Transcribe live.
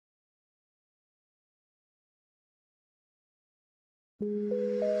You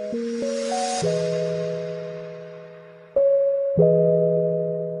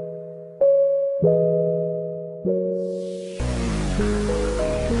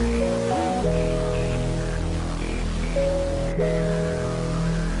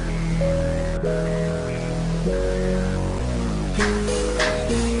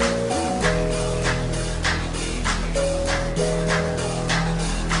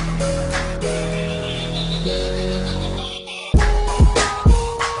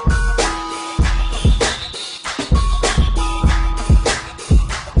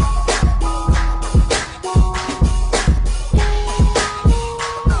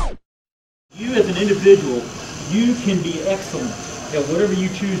as an individual, you can be excellent at whatever you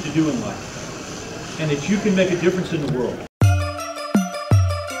choose to do in life, and that you can make a difference in the world.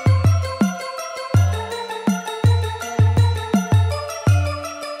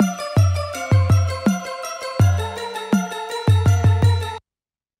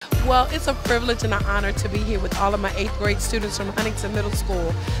 Well, it's a privilege and an honor to be here with all of my 8th grade students from Huntington Middle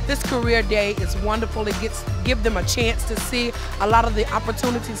School. This career day is wonderful. It gives them a chance to see a lot of the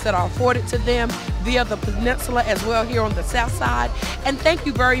opportunities that are afforded to them via the peninsula as well here on the south side. And thank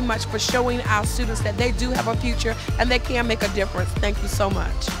you very much for showing our students that they do have a future and they can make a difference. Thank you so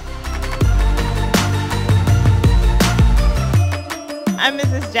much. I'm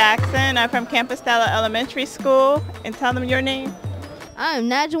Mrs. Jackson. I'm from Campostella Elementary School. And tell them your name. I'm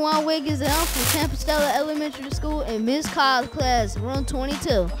Najuan Wiggins and I'm from Campostella Elementary School in Ms. Cobb's class, room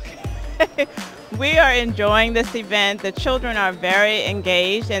 22. We are enjoying this event. The children are very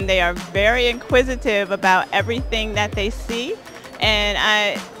engaged and they are very inquisitive about everything that they see. And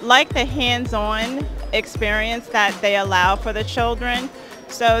I like the hands-on experience that they allow for the children.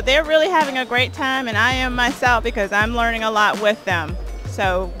 So they're really having a great time, and I am myself because I'm learning a lot with them.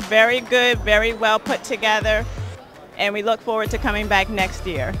 So very good, very well put together. And we look forward to coming back next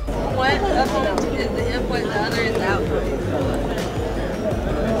year. One of them is the input, the other is the output.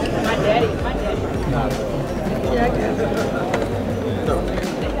 My daddy. Yeah, I guess.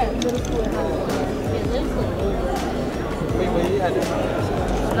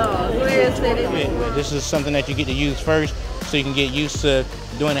 No, go ahead and say this. This is something that you get to use first, so you can get used to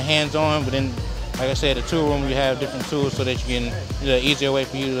doing the hands-on. But then, like I said, the tool room, you have different tools so that you can, an easier way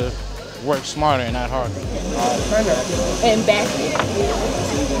for you to work smarter and not harder. And back here.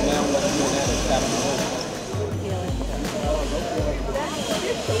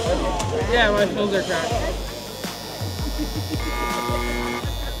 Yeah, my shoulder cracked.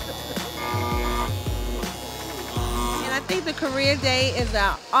 And I think the career day is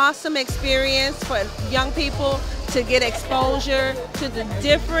an awesome experience for young people to get exposure to the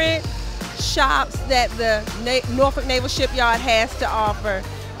different shops that the Norfolk Naval Shipyard has to offer.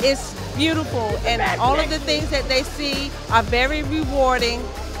 It's beautiful, and all of the things that they see are very rewarding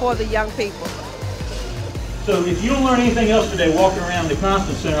for the young people. So if you don't learn anything else today walking around the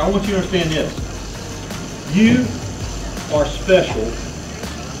Conference Center, I want you to understand this. You are special,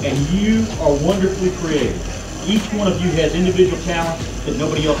 and you are wonderfully creative. Each one of you has individual talents that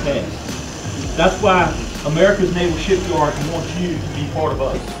nobody else has. That's why America's Naval Shipyard wants you to be part of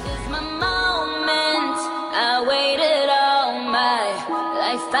us. This is my moment. I waited all my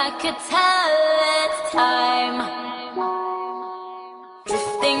life. I could tell it's time.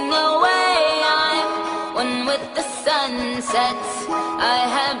 Drifting away, I'm one with the sunsets. I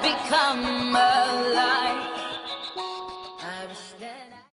have become alive.